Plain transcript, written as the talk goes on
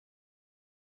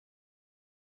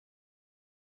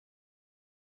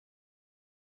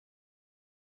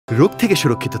রোগ থেকে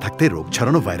সুরক্ষিত থাকতে রোগ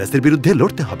ছড়ানো ভাইরাসের বিরুদ্ধে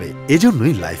লড়তে হবে।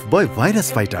 এজন্যই লাইফবয় ভাইরাস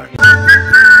ফাইটার।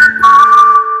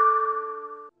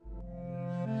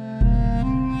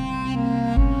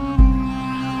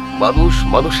 মানুষ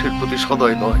মানুষের প্রতি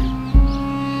সদয় নয়,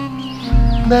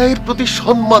 ন্যায়ের প্রতি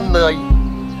সম্মান নাই,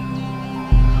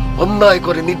 অন্যায়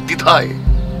করে নির্দ্বিধায়।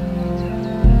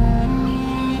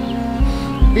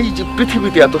 এই যে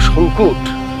পৃথিবীতে এত সংকট,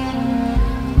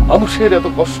 মানুষের এত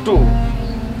কষ্ট,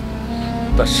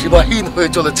 তা সীমাহীন হয়ে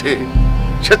চলেছে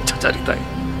স্বেচ্ছাচারিতায়।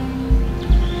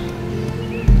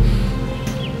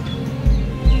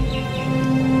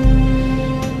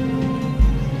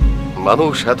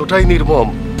 মানুষ এতটাই নির্মম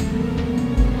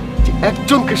যে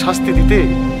একজনকে শাস্তি দিতে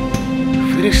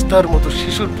ফেরেশতার মতো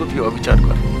শিশুর প্রতি অবিচার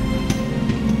করে।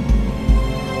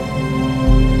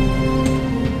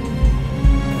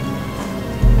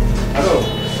 হ্যালো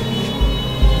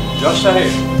জজ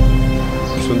সাহেব,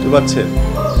 শুনতে পাচ্ছেন?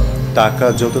 টাকা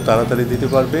যত তাড়াতাড়ি দিতে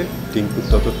পারবে টিঙ্কু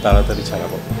তত তাড়াতাড়ি ছাড়া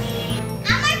পাবে।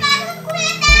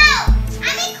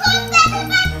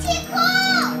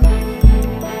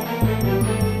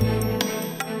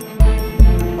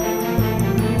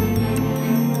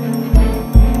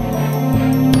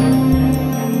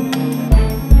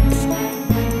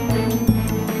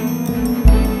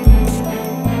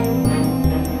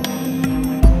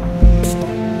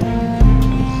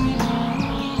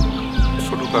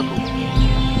 ছোট কাকু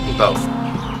দাও,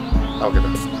 আমাকে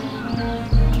দাও।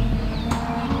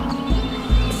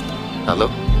 হ্যালো,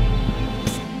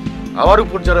 আমার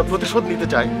উপর যারা প্রতিশোধ নিতে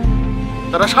চায়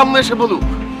তারা সামনে এসে বলুক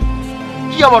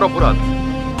কি আমার অপরাধ,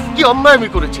 কি অন্যায় আমি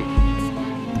করেছি।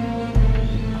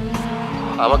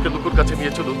 আমাকে লুকুর কাছে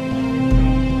নিয়ে চলুন,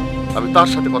 আমি তার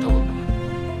সাথে কথা বলবো।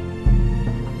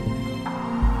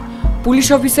 পুলিশ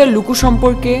অফিসার লুকু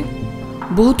সম্পর্কে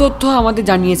বহু তথ্য আমাদের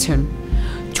জানিয়েছেন।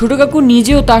 ছোট কাকু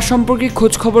নিজেও তার সম্পর্কে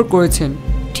খোঁজ খবর করেছেন।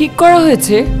 ঠিক করা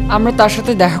হয়েছে আমরা তার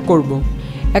সাথে দেখা করব।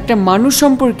 একটা মানুষ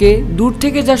সম্পর্কে দূর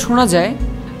থেকে যা শোনা যায়,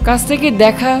 কাছ থেকে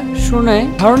দেখা শোনায়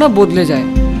ধারণা বদলে যায়।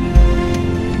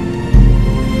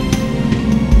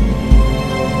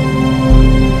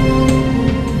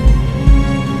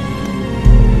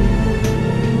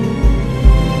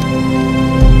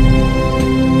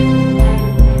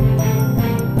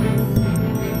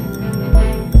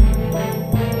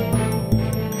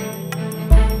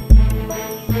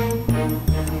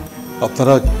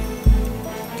 আপনারা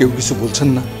কেউ কিছু বলছেন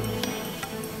না?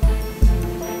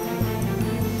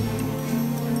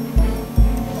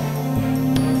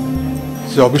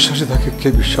 যে অবিশ্বাসী তাকে কে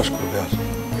বিশ্বাস করবে? আর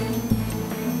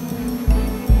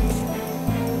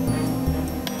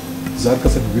যার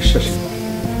কাছে আমি বিশ্বাসী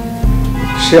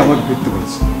সে আমাকে ফিরতে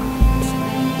বলেছে।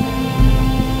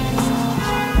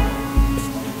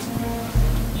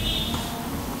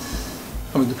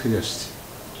 আমি তো ফিরে আসছি।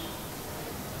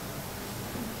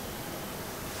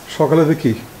 সকালে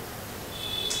দেখি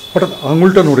হঠাৎ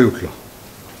আঙুলটা নড়ে উঠল,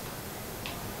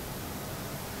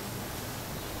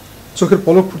 চোখের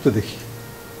পলক ফুটতে দেখি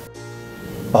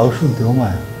পাও শুনতে। ও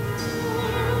মায়া,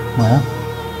 মায়া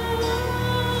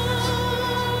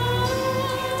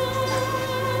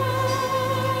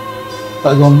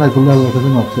আজ অন্যায় করলে আল্লাহ কাছে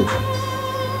মাপ চাই।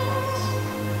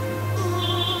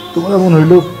 তোমার এমন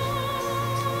হইল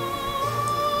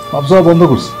মাপ চাওয়া বন্ধ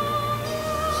করছি,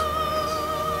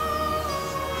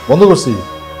 বন্ধ করছি।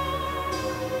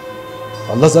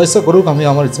 আল্লাহ যা ইচ্ছা করুক, আমি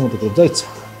আমার ইচ্ছা মতো করব, যা ইচ্ছা।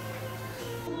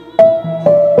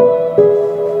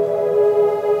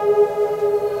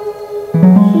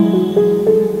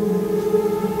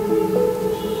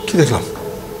 কি দেখলাম?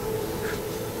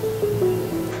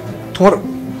 তোমার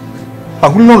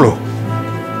আঙুল নড়ল।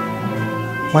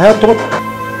 মায়া, তোমার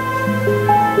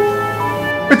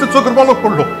এই তো চোখের পলক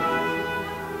পড়লো।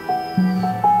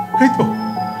 এই তো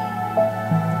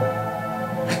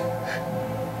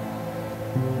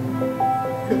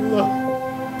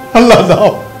আল্লাহ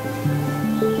দাও।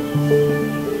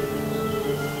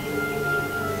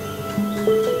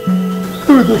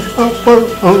 তুমি তো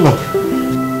আল্লাহ।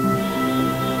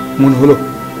 মনে হলো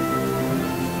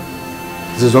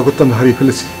যে জগৎটা আমি হারিয়ে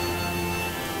ফেলেছি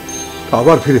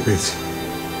আবার ফিরে পেয়েছি।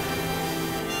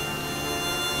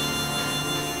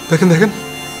 দেখেন দেখেন,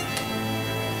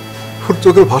 ওর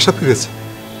চোখের ভাষা ফিরেছে।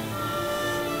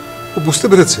 ও বুঝতে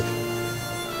পেরেছে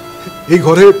এই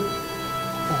ঘরে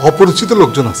অপরিচিত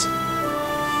লোকজন আছে।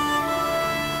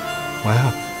 মায়া,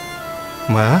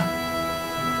 মায়া,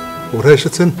 ওরা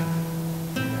এসেছেন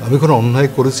আমি কোনো অন্যায়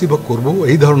করেছি বা করব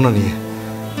এই ধারণা নিয়ে।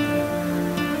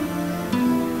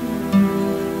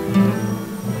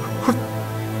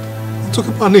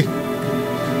 চোখে পানি।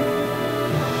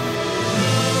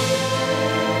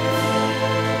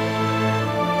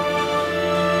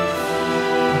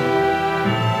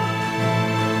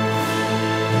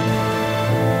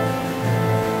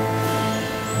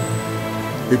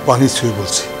 এই পানি ছুঁয়ে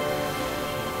বলছি,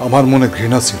 আমার মনে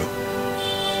ঘৃণা ছিল,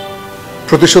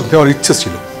 প্রতিশোধ নেওয়ার ইচ্ছে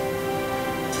ছিল,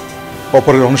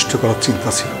 অপরের অনিষ্ট করার চিন্তা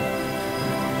ছিল।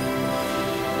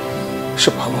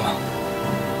 সব ভালো না,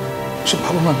 সব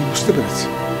ভালো না, আমি বুঝতে পেরেছি।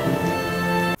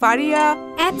 Faria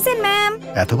absent ma'am.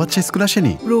 এত বাচ্চা স্কুল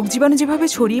আসেনি? রোগ জীবাণু যেভাবে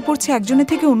ছড়িয়ে পড়ছে একজনের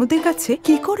থেকে অন্যদের কাছে,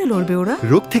 কি করে লড়বে ওরা?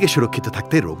 রোগ থেকে সুরক্ষিত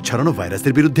থাকতে রোগ ছড়ানো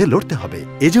ভাইরাসের বিরুদ্ধে লড়তে হবে।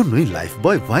 এজন্যই লাইফ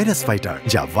বয় ভাইরাস ফাইটার,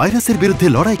 যা ভাইরাসের বিরুদ্ধে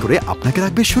লড়াই করে আপনাকে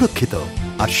রাখবে সুরক্ষিত।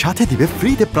 আর সাথে দিবে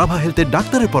ফ্রিতে প্রাভা হেলথের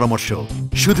ডাক্তারের পরামর্শ।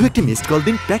 শুধু একটি মিসড কল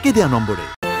দিন প্যাকে দেয়া নম্বরে।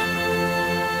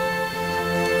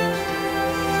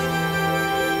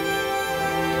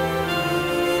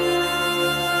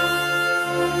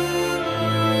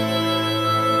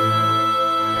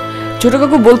 ছোট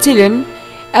কাকু বলছিলেন,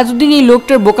 এতদিন এই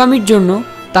লোকটার বোকামির জন্য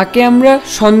তাকে আমরা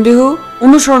সন্দেহ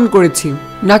অনুসরণ করেছি,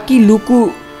 নাকি লুকু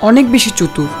অনেক বেশি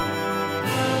চতুর।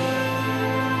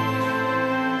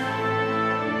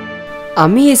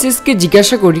 আমি এসএসকে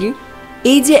জিজ্ঞাসা করি,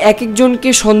 এই যে এক একজনকে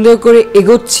সন্দেহ করে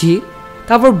এগোচ্ছি,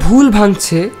 তারপর ভুল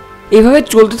ভাঙছে, এভাবে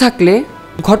চলতে থাকলে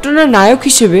ঘটনার নায়ক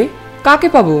হিসেবে কাকে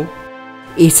পাবো?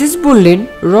 এসএস বললেন,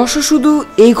 রস শুধু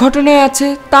এই ঘটনায় আছে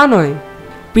তা নয়,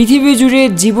 পৃথিবী জুড়ে,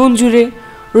 জীবন জুড়ে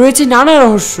রয়েছে নানা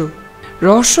রহস্য।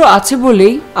 রহস্য আছে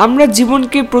বলেই আমরা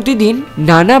জীবনকে প্রতিদিন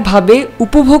নানাভাবে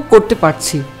উপভোগ করতে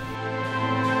পারছি।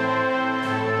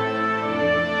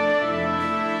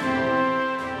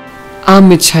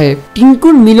 আহমেদ সাহেব,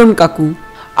 টিঙ্কুর মিলন কাকু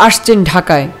আসছেন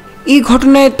ঢাকায়। এই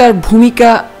ঘটনায় তার ভূমিকা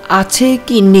আছে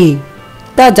কি নেই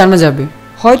তা জানা যাবে,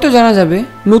 হয়তো জানা যাবে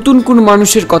নতুন কোন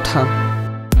মানুষের কথা।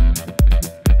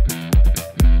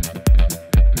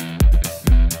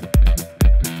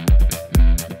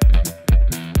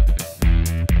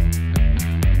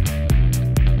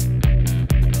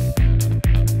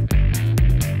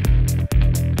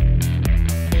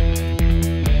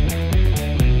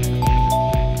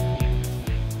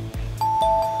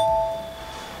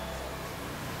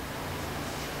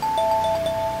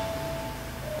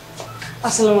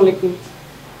 আসসালামু আলাইকুম।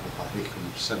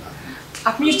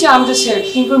 আপনি হচ্ছে আমজাদ সাহেব,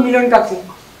 টিঙ্কুর মিলন কাকু।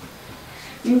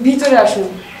 ভিতরে আসুন,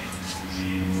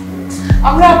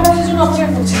 আমরা আপনাদের জন্য অপেক্ষা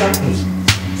করছিলাম।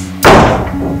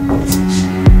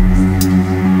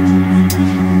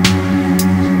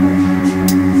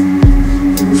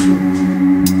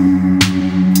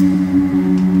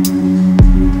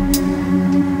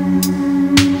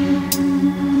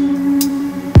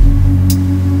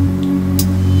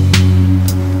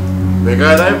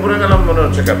 বেকায়দায় পড়ে গেলাম মনে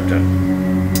হচ্ছে ক্যাপ্টেন।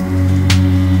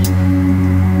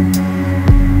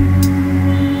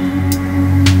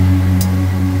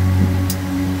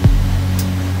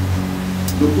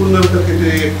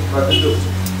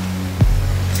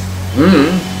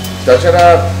 তাছাড়া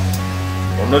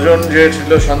অন্যজন যে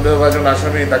ছিল সন্দেহভাজন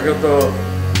আসামি, তাকেও তো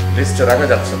লিস্টে রাখা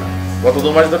যাচ্ছে না। গত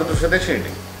 2 মাস ধরে তো সে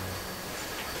দেখেইনি।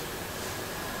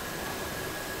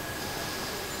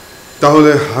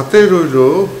 তাহলে হাতে রইল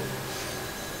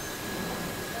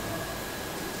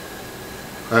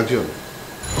একজন।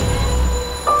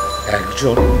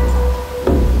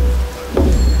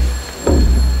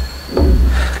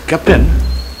 ক্যাপ্টেন,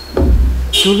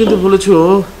 তুমি কিন্তু বলেছো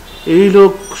এই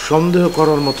লোক সন্দেহ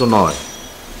করার মতো নয়,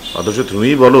 অথচ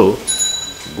তুমিই বলো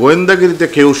গোয়েন্দাগিরিতে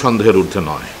কেউ সন্দেহের ঊর্ধ্বে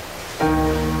নয়।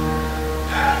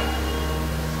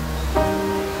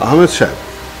 আহমেদ সাহেব,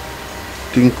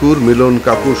 টিঙ্কুর মিলন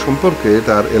কাকুর সম্পর্কে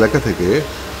তার এলাকা থেকে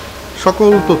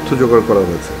সকল তথ্য জোগাড় করা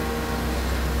হয়েছে।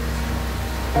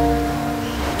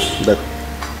 দেখো,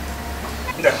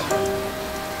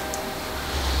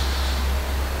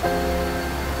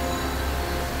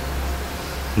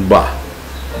 বাহ,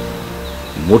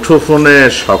 মুঠোফোনে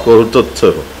সকল তথ্য,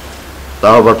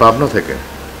 তাও আবার পাবনা থেকে।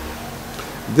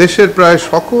 দেশের প্রায়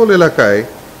সকল এলাকায়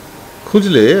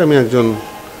খুঁজলে আমি একজন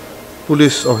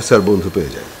পুলিশ অফিসার বন্ধু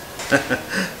পেয়ে যাই।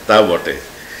 তা বটে।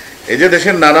 এই যে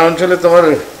দেশের নানা অঞ্চলে তোমার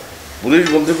পুলিশ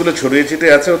বন্ধুগুলো ছড়িয়ে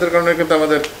ছিটিয়ে আছে, ওদের কারণে কিন্তু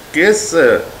আমাদের কেস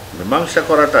মীমাংসা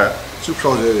করাটা খুব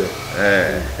সহজ হয়ে যায়।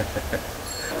 হ্যাঁ।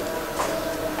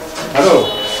 হ্যালো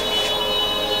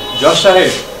জজ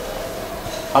সাহেব,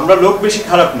 আমরা লোক বেশি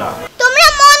খারাপ না। তোমরা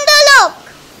মন্দ লোক।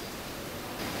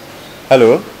 হ্যালো,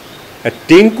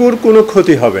 টিঙ্কুর কোনো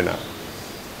ক্ষতি হবে না।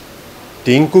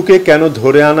 টিঙ্কুকে কেন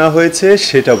ধরে আনা হয়েছে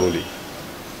সেটা বলি।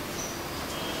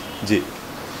 জি,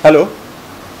 হ্যালো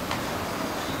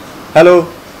হ্যালো।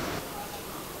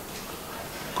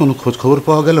 কোনো খোঁজ খবর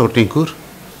পাওয়া গেল টিঙ্কুর?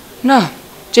 না,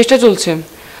 চেষ্টা চলছে,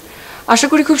 আশা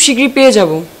করি খুব শীঘ্রই পেয়ে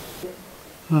যাব।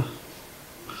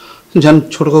 যান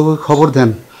ছোট কাকুকে খবর দেন,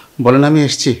 বলেন আমি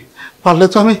এসছি। পারলে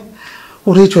তো আমি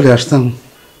উড়েই চলে আসতাম।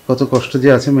 কত কষ্ট যে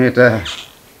আছে মেয়েটা,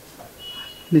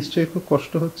 নিশ্চয়ই খুব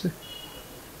কষ্ট হচ্ছে।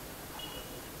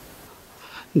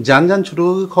 যান যান, ছোট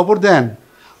কাকুকে খবর দেন,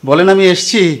 বলেন আমি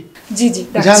এসছি। জি জি,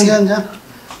 যান যান যান,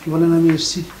 বলেন আমি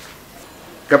এসছি।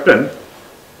 ক্যাপ্টেন,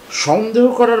 সন্দেহ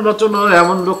করার মতো নয়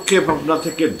এমন লোককে পাবনা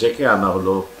থেকে ডেকে আনা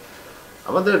হলো।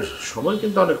 আমাদের সময়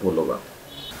কিন্তু অনেক মূল্যবান।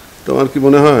 তোমার কি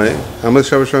মনে হয় আমাদের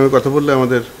সাহেবের সঙ্গে কথা বললে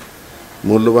আমাদের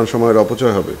মূল্যবান সময়ের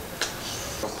অপচয় হবে?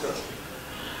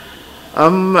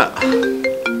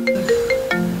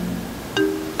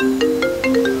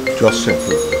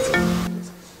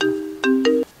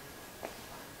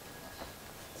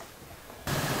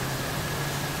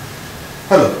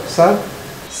 হ্যালো স্যার,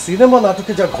 সিনেমা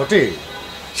নাটকে যা ঘটে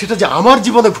সেটা যে আমার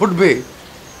জীবনে ঘটবে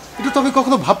এটা তো আমি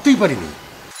কখনো ভাবতেই পারিনি।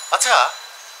 আচ্ছা,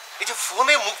 এই যে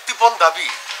ফোনে মুক্তিপণ দাবি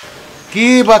কে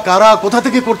বা কারা কোথা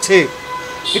থেকে করছে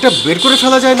এটা বের করে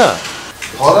ফেলা যায় না?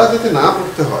 ধরা যাতে না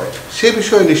পড়তে হয় সে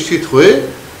বিষয়ে নিশ্চিত হয়ে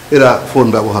এরা ফোন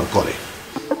ব্যবহার করে।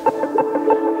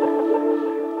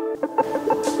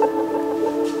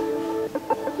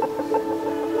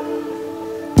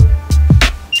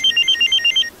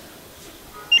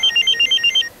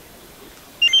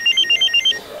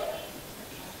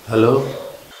 হ্যালো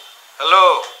হ্যালো,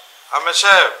 আহমেদ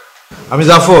সাহেব, আমি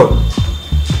জাফর।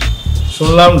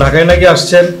 শুনলাম ঢাকায় নাকি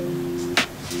আসছেন।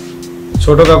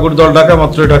 ছোট কাকুর দল ঢাকা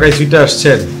মাত্র ঢাকায় ছুটে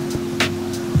আসছেন।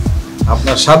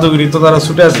 আপনার সাধুগিরি তো তারা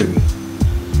ছুটে আছে।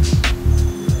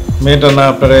 মেয়েটা না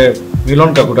আপনারে মিলন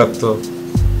কাকু ডাকতো।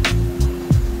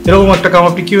 এরকম একটা কাম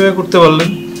আপনি কিভাবে করতে পারলেন?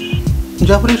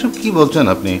 জাফর, এসব কি বলছেন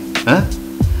আপনি? হ্যাঁ,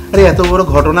 আরে এত বড়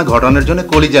ঘটনা ঘটানোর জন্য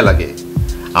কলিজা লাগে।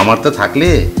 আমার তো থাকলে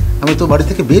আমি তো বাড়ি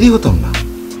থেকে বেরই হতাম না।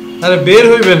 আরে বের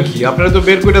হইবেন কি, আপনারা তো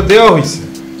বের করে দেওয়া হয়েছে।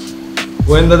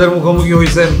 গোয়েন্দাদের মুখোমুখি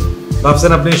হয়েছেন,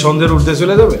 ভাবছেন আপনি সন্দেহের ঊর্ধ্বে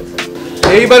চলে যাবে।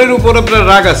 এই বাড়ির উপর আপনার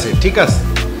রাগ আছে, ঠিক আছে,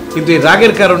 কিন্তু এই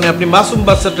রাগের কারণে আপনি মাসুম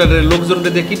বাচ্চাটার লোকজনকে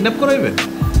দিয়ে kidnap করাইবেন।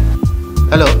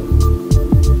 Hello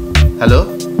hello,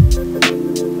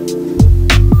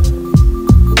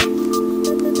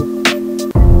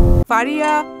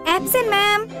 Faria absent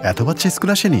ma'am. এত বাচ্চা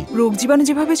স্কুল আসেনি? রোগ জীবাণু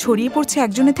যেভাবে ছড়িয়ে পড়ছে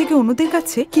একজনের থেকে অন্যদের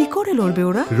কাছে, কি করে লড়বে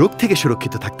ওরা? রোগ থেকে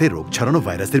সুরক্ষিত থাকতে রোগ ছড়ানো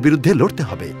ভাইরাসের বিরুদ্ধে লড়তে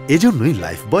হবে। এজন্যই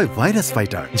লাইফ বয় ভাইরাস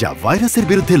ফাইটার, যা ভাইরাসের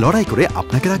বিরুদ্ধে লড়াই করে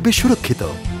আপনাকে রাখবে সুরক্ষিত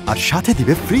আর সাথে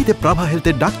দিবে ফ্রিতে প্রভা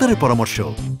হেলথের ডাক্তারের পরামর্শ।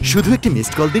 শুধু একটি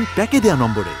মিসড কল দিন প্যাকে দেওয়া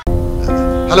নম্বরে।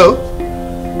 হ্যালো,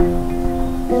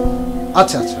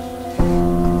 আচ্ছা আচ্ছা,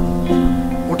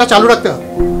 ওটা চালু রাখতে হবে।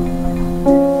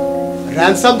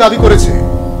 র্যানসাম দাবি করেছে,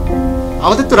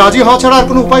 আমাদের তো রাজি হওয়া ছাড়া আর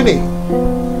কোনো উপায় নেই।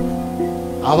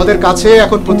 আমাদের কাছে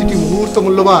এখন প্রতিটি মুহূর্ত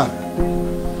মূল্যবান,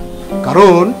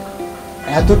 কারণ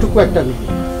এতটুকু একটা মেয়ে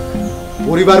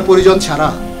পরিবার পরিজন ছাড়া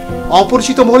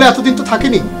অপরিচিত মহলে এতদিন তো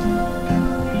থাকেনি।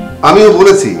 আমিও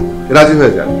বলেছি রাজি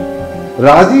হয়ে যান।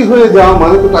 রাজি হয়ে যাওয়া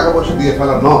মানে তো টাকা পয়সা দিয়ে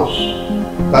ফেলা নয়,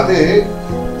 তাতে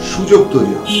সুযোগ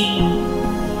তৈরি হয়।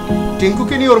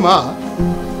 টিঙ্কুকে নিয়ে ওর মা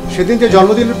সেদিন যে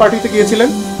জন্মদিনের পার্টিতে গিয়েছিলেন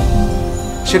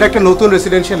সেটা একটা নতুন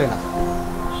রেসিডেন্সিয়াল এলাকা।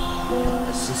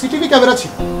 সিসিটিভি ক্যামেরা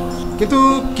ছিল, কিন্তু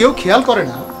কেউ খেয়াল করে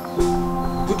না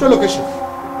দুটো লোকেশন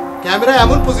ক্যামেরা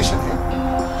এমন পজিশনে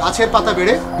গাছের পাতা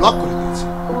বেড়ে ব্লক করে দিয়েছে।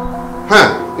 হ্যাঁ,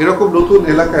 এরকম নতুন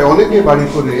এলাকায় অনেকে বাড়ি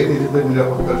করে নিজেদের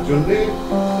নিরাপত্তার জন্য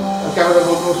ক্যামেরা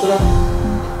বন্দোবস্ত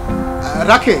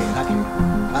রাখে রাখে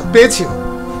পেয়েছিও,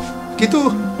 কিন্তু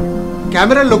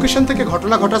ক্যামেরার লোকেশন থেকে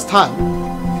ঘটনা ঘটার স্থান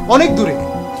অনেক দূরে।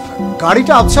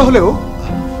 গাড়িটা আবছা হলেও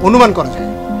অনুমান করা যায়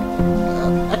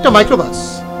একটা মাইক্রোবাস।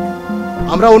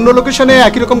 আমরা অন্য লোকেশনে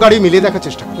একই রকম গাড়ি মিলিয়ে দেখার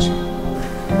চেষ্টা করছি।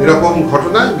 এরকম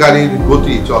ঘটনা গাড়ির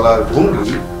গতি, চলার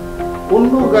ভঙ্গি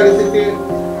অন্য গাড়ি থেকে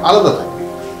আলাদা থাকে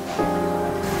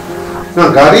না।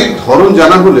 গাড়ির ধরন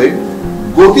জানা হলে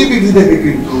গতিবিধি থেকে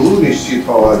কিন্তু নিশ্চিত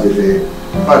হওয়া যেতে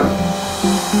পারে।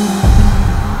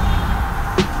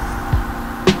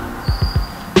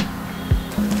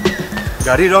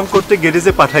 গাড়ি রং করতে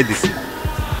গ্যারেজে পাঠাই দিছি।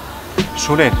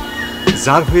 শুনেন,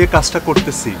 যার হয়ে কাজটা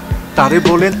করতেছি তারে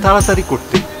বলেন তাড়াতাড়ি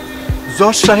করতে।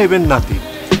 জজ সাহেবের নাতি,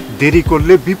 দেরি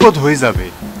করলে বিপদ হয়ে যাবে।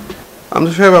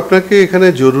 আমজদ সাহেব, আপনাকে এখানে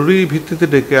জরুরি ভিত্তিতে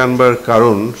ডেকে আনবার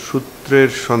কারণ সূত্রের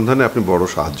সন্ধানে আপনি বড়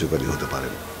সাহায্যকারী হতে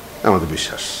পারেন, আমাদের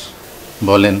বিশ্বাস।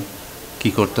 বলেন কি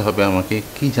করতে হবে, আমাকে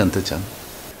কি জানতে চান?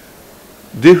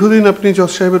 দীর্ঘদিন আপনি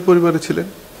জজ সাহেবের পরিবারে ছিলেন?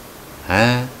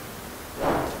 হ্যাঁ,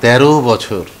 13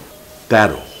 বছর।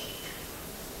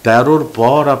 13-র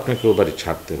পর আপনাকে ও বাড়ি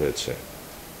ছাড়তে হয়েছে।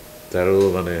 13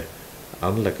 মানে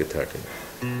আনলাকি 13।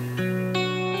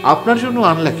 আপনার জন্য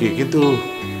আনলাকি, কিন্তু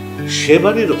সে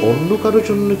বাড়ির অন্য কারোর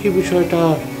জন্য কি বিষয়টা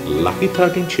লাকি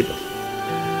 13 ছিল?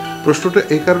 প্রশ্নটা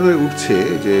এই কারণে উঠছে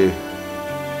যে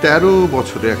 13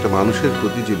 বছরে একটা মানুষের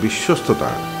প্রতি যে বিশ্বস্ততা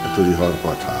তৈরি হওয়ার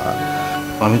কথা,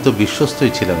 আমি তো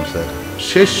বিশ্বস্তই ছিলাম স্যার।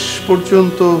 শেষ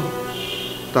পর্যন্ত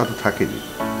তা তো থাকেনি।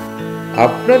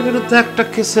 আপনার বিরুদ্ধে একটা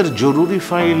কেসের জরুরি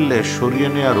ফাইল সরিয়ে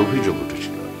নেওয়ার অভিযোগ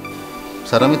উঠেছিল।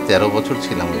 স্যার আমি 13 বছর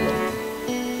ছিলাম ওই বাড়িতে,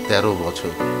 13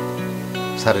 বছর।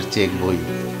 স্যারের চেক বই,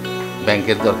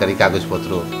 ব্যাংকের দরকারি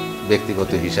কাগজপত্র,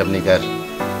 ব্যক্তিগত হিসাব নিকাশ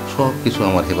সব কিছু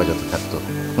আমার হেফাজতে থাকতো।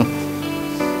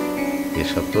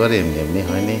 এসব তো আর এমনি এমনি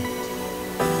হয়নি।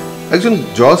 একজন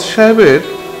জজ সাহেবের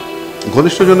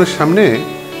ঘনিষ্ঠজনের সামনে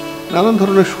নানান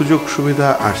ধরনের সুযোগ সুবিধা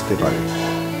আসতে পারে।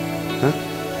 হ্যাঁ,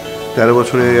 13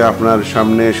 বছরে আপনার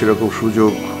সামনে সেরকম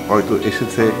সুযোগ হয়তো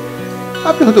এসেছে,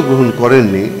 আপনি হয়তো গ্রহণ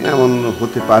করেননি, এমন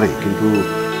হতে পারে। কিন্তু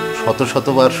শত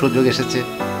শতবার সুযোগ এসেছে।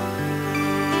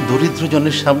 দরিদ্র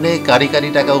জনের সামনে কারি কারি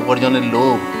টাকা উপার্জনের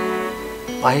লোভ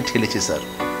পায়ে ঠেলেছে স্যার।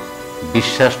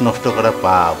 বিশ্বাস নষ্ট করা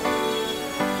পাপ।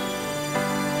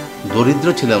 দরিদ্র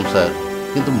ছিলাম স্যার,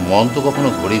 কিন্তু মন তো কখনো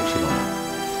গরিব ছিল না।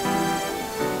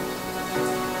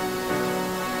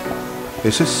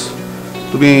 এসএস,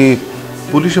 তুমি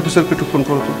পুলিশ অফিসারকে একটু ফোন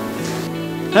করো তো।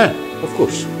 হ্যাঁ,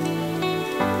 অফকোর্স।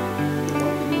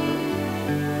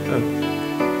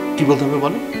 কি বলতে হবে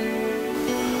বলো?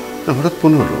 হঠাৎ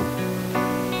মনে হলো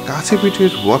কাছে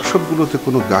পিঠের ওয়ার্কশপগুলোতে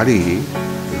কোনো গাড়ি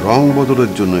রং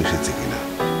বদলের জন্য এসেছে কিনা।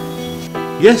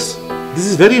 Yes, this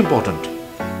is very important.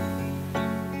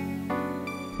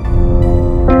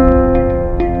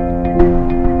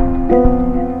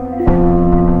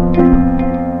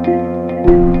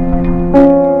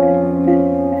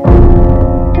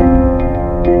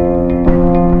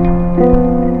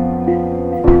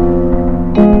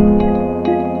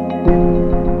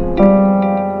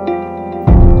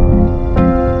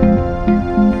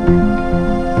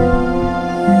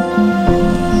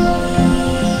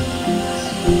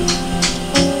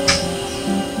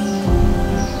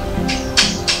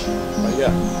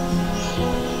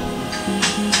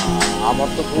 আমার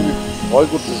তো খুবই ভয়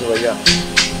করতেছে ভাইয়া।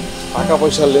 টাকা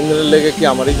পয়সা লেনদেনের লেগে কি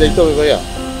আমারই যাইতে হবে ভাইয়া?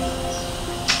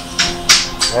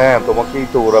 হ্যাঁ, তোমাকেই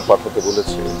তো ওরা পাঠাতে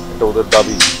বলেছে, এটা ওদের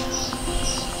দাবি।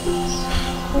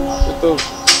 আপনি তো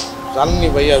জানেননি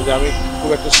ভাইয়া যে আমি খুব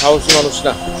একটা সাহসী মানুষ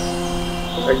না।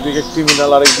 একদিকে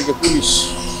ক্রিমিনাল আর একদিকে পুলিশ।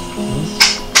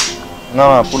 না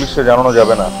না, পুলিশে জানানো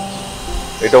যাবে না,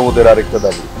 এটা ওদের আরেকটা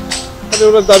দাবি। আরে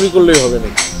ওরা দাবি করলেই হবে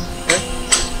নাকি? হ্যাঁ,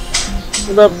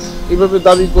 ওরা এইভাবে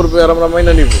দাবি করবে আর আমরা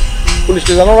মাইনা নিব,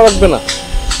 পুলিশকে জানানো লাগবে না?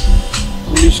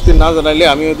 পুলিশকে না জানাইলে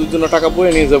আমি ওদের জন্য টাকা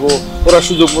বয়ে নিয়ে যাব, ওরা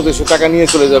সুযোগ মতো এসে টাকা নিয়ে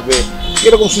চলে যাবে।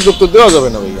 এরকম সুযোগ তো দেওয়া যাবে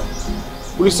না ভাইয়া।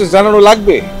 পুলিশকে জানানো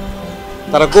লাগবে,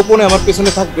 তারা গোপনে আমার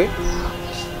পেছনে থাকবে।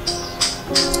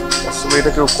 আসলে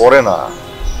এটা কেউ করে না,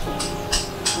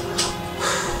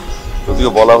 যদিও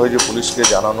বলা হয় যে পুলিশকে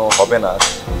জানানো হবে না,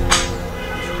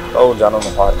 তাও জানানো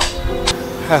হয়।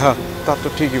 হ্যাঁ হ্যাঁ, তা তো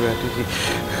ঠিকই ভাইয়া, ঠিকই।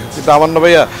 কিন্তু আমার না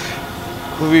ভাইয়া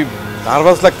খুবই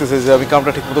নার্ভাস লাগতেছে যে আমি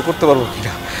কামটা ঠিক মতো করতে পারবো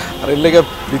কিনা। আর এর লেগে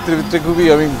ভিতরে ভিতরে খুবই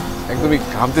আমি একদমই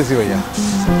ঘামতেছি ভাইয়া।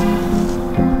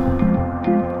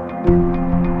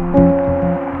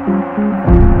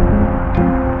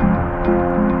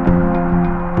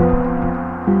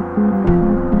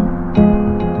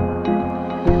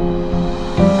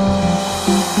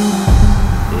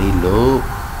 এই লোক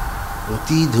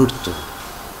অতি ধূর্ত,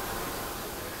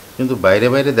 কিন্তু বাইরে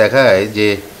বাইরে দেখায় যে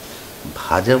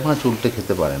ভাজা মাছ উল্টে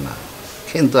খেতে পারে না,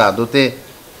 কিন্তু আদতে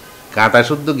কাঁটা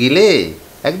শুদ্ধ গিলে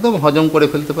একদম হজম করে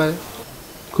ফেলতে পারে।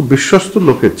 খুব বিশ্বস্ত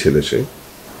লোকের ছেলে সে।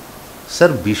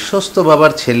 স্যার, বিশ্বস্ত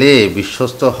বাবার ছেলে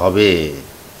বিশ্বস্ত হবে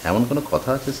এমন কোনো কথা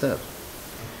আছে স্যার?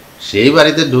 সেই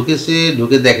বাড়িতে ঢুকেছে,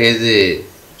 ঢুকে দেখে যে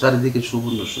চারিদিকে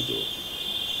সুবর্ণ সুযোগ।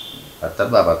 আর তার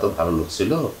বাবা তো ভালো লোক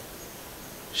ছিল,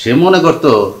 সে মনে করত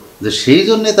যে সেই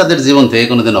জন্যে তাদের জীবন থেকে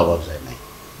কোনোদিন অভাব যায় নাই।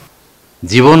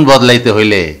 জীবন বদলাইতে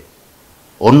হইলে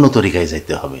অন্য তরিকায়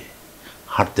যাইতে হবে,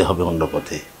 হাঁটতে হবে অন্য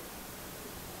পথে।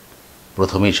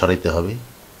 প্রথমেই সরাইতে হবে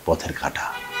পথের কাঁটা,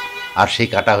 আর সেই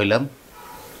কাঁটা হইলাম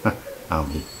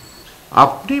আমি।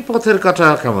 আপনি পথের কাঁটা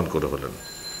কেমন করে হলেন?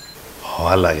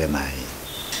 হওয়া লাগে নাই,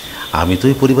 আমি তো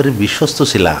এই পরিবারের বিশ্বস্ত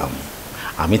ছিলাম।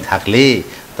 আমি থাকলে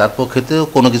তার পক্ষে তো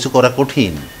কোনো কিছু করা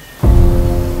কঠিন।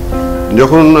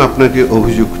 যখন আপনাকে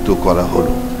অভিযুক্ত করা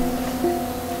হলো,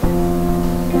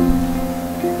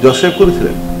 জজ সাহেব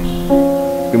করেছিলেন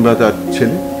কিংবা তার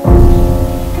ছেলে?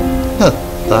 না,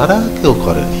 তারা কেউ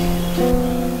করেনি।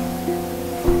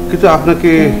 কিন্তু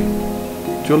আপনাকে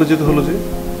চলে যেতে হলো যে?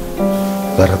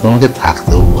 তারা তোমাকে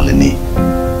থাকতেও বলেনি,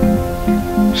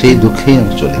 সেই দুঃখেই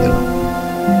আমি চলে গেলাম।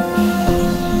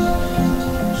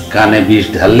 কানে বিষ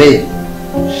ঢাললে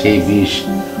সেই বিষ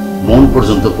মন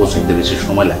পর্যন্ত পৌঁছাইতে বেশি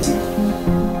সময় লাগে না।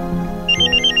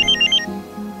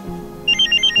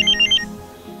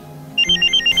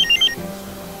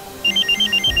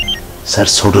 স্যার,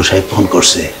 ছোট সাহেব ফোন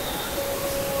করছে।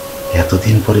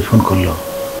 এতদিন পরে ফোন করলো।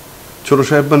 ছোট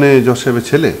সাহেব মানে জজ সাহেবের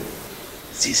ছেলে?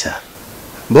 জি স্যার।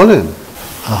 বলেন।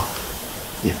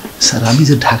 স্যার, আমি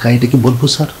যে ঢাকা, এটা কি বলবো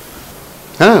স্যার?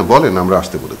 হ্যাঁ বলেন, আমরা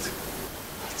আসতে বলেছি।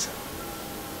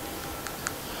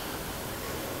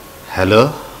 হ্যালো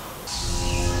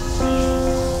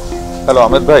হ্যালো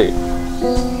আহমেদ ভাই,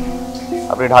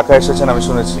 আপনি ঢাকা এসেছেন আমি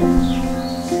শুনেছি।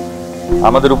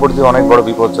 আমাদের উপর দিয়ে অনেক বড়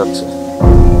বিপদ যাচ্ছে।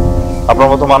 আপনার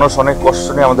মতো মানুষ অনেক কষ্ট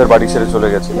নিয়ে আমাদের বাড়ি ছেড়ে চলে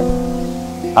গেছিলেন।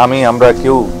 আমরা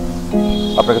কেউ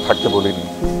আপনাকে থাকতে বলিনি,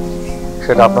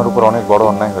 সেটা আপনার উপর অনেক বড়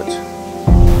অন্যায় হয়েছে।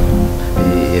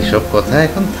 এসব কথা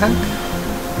এখন থাক।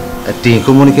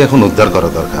 টিঙ্কুমণিকে এখন উদ্ধার করা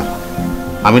দরকার।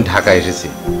 আমি ঢাকা এসেছি।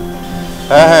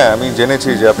 হ্যাঁ হ্যাঁ, আমি জেনেছি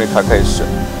যে আপনি ঢাকা এসেছেন,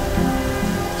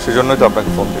 সেজন্যই তো আপনাকে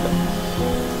ফোন দিলাম।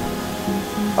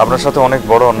 আপনার সাথে অনেক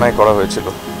বড় অন্যায় করা হয়েছিল,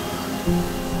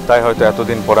 তাই হয়তো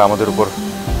এতদিন পরে আমাদের উপর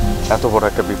এত বড়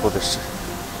একটা বিপদ এসছে।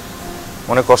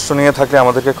 মনে কষ্ট নিয়ে থাকলে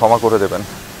আমাদেরকে ক্ষমা করে দেবেন।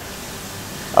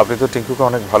 আপনি তো টিঙ্কুকে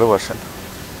অনেক ভালোবাসেন,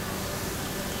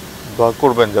 দোয়া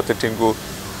করবেন যাতে টিঙ্কু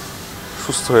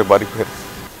সুস্থ হয়ে বাড়ি ফেরে।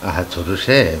 ছোট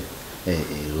সাহেব,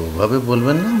 ওভাবে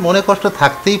বলবেন না, মনে কষ্ট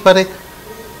থাকতেই পারে।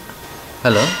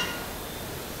 হ্যালো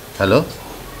হ্যালো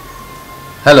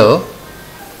হ্যালো,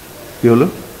 কি হলো?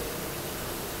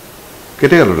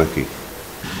 কেটে গেল নাকি?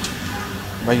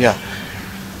 ভাইয়া,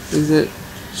 এই যে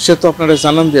সে তো আপনারা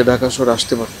জানান দিয়ে ঢাকা শহরে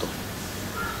আসতে পারতো,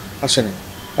 আসেনি।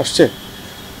 আসছে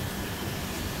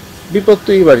বিপদ তো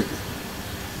এই বাড়িতে।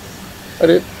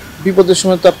 আরে বিপদের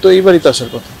সময় তার তো এই বাড়িতে আসার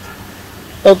কথা,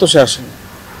 তাও তো সে আসেনি।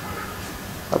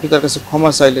 আপনি তার কাছে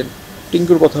ক্ষমা চাইলেন,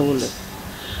 টিঙ্কুর কথা বললেন।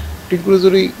 টিঙ্কুর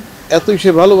যদি এতই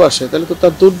সে ভালোবাসে, তাহলে তো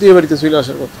তার দৌড় দিয়ে বাড়িতে চলে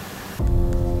আসার কথা।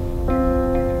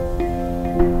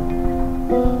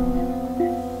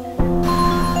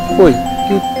 ওই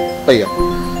কি ভাইয়া,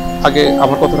 আগে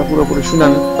আমার কথাটা পুরোপুরি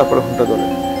শুনান, তারপরে ফোনটা ধরেন।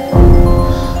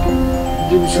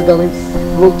 যে বিষয়টা আমি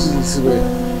বলতে দিচ্ছি ভাইয়া।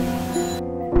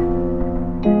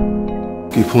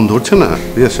 কি ফোন ধরছে না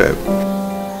রিয়া সাহেব?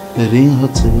 রিং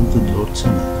হচ্ছে কিন্তু ধরছে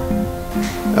না।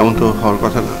 এমন তো হওয়ার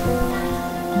কথা না।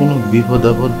 কোনো বিপদ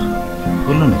আপদ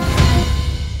হলো না?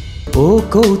 ও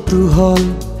কৌতূহল,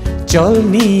 চল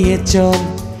নিয়ে চল,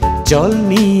 চল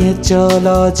নিয়ে চল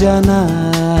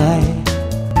অজানায়,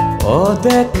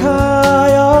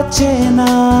 অদেখায়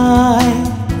অচেনায়।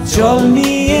 চল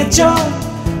নিয়ে চল,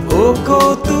 ও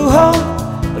কৌতূহল,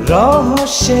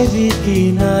 রহস্যের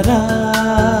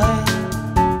কিনারায়।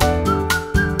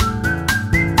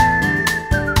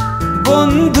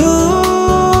 বন্ধু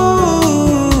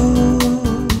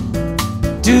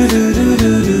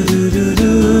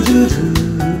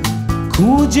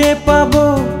খুঁজে পাবো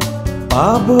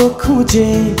পাবো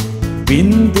খুঁজে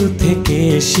বিন্দু থেকে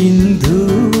সিন্ধু।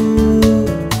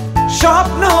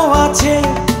 স্বপ্ন আছে,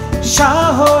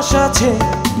 সাহস আছে,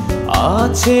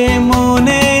 আছে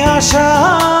মনে আশা,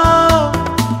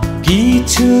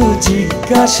 কিছু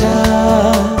জিজ্ঞাসা।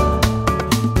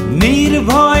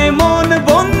 নির্ভয় মন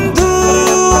বন্ধু,